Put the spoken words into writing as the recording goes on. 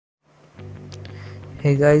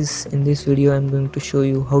Hey guys, in this video I'm going to show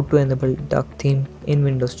you how to enable dark theme in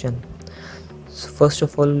Windows 10. So first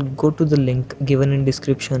of all, go to the link given in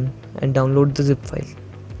description and download the zip file.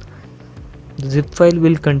 The zip file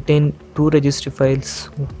will contain two registry files,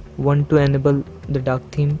 one to enable the dark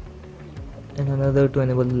theme and another to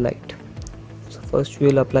enable the light. So first we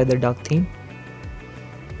will apply the dark theme.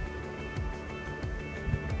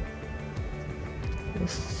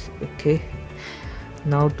 Yes, okay.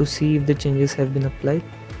 Now to see if the changes have been applied.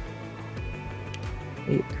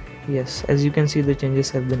 Yes, as you can see, the changes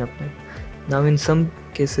have been applied. Now in some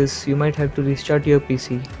cases you might have to restart your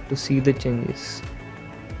PC to see the changes.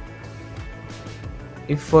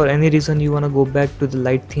 If for any reason you want to go back to the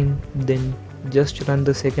light theme, then just run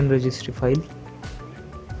the second registry file.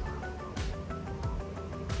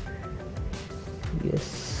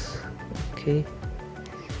 Yes, okay.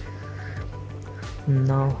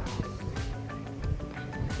 Now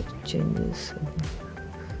changes.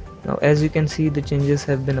 Now as you can see, the changes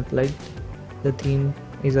have been applied. The theme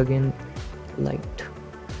is again light.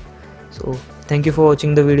 So thank you for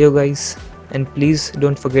watching the video guys, and please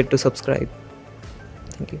don't forget to subscribe.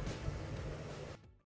 Thank you.